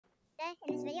Okay,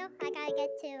 in this video, I gotta get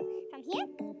to from here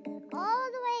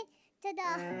all the way to the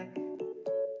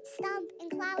stump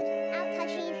and cloud without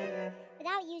touching,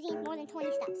 without using more than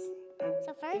 20 steps.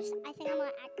 So first, I think I'm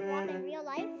gonna walk in real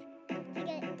life to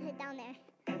get to down there.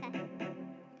 Okay.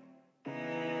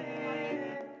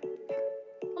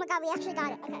 Oh my god, we actually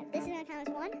got it. Okay, this is gonna count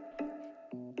as one.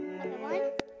 Okay,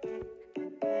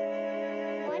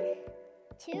 one,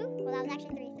 two. Well, that was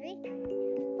actually three.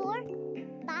 4,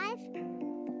 5.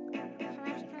 I'm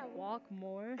actually kind of walk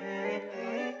more.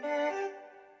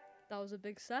 That was a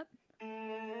big step. So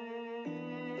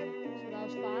that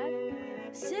was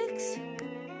 5, 6. And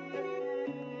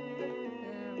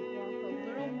walk a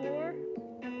little more.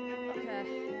 Okay.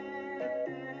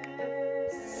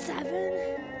 7.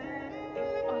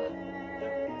 Oh,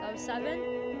 that was 7.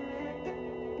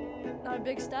 Not a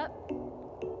big step.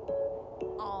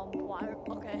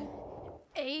 Okay.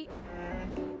 8.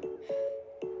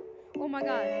 Oh my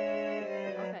god.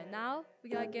 Okay, now we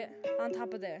gotta get on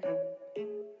top of there.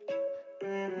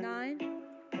 9,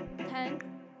 10,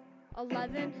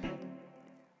 11,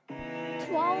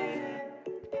 12,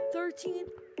 13,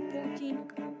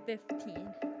 14,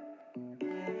 15.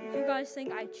 If you guys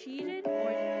think I cheated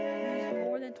or used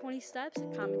more than 20 steps,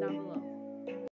 comment down below.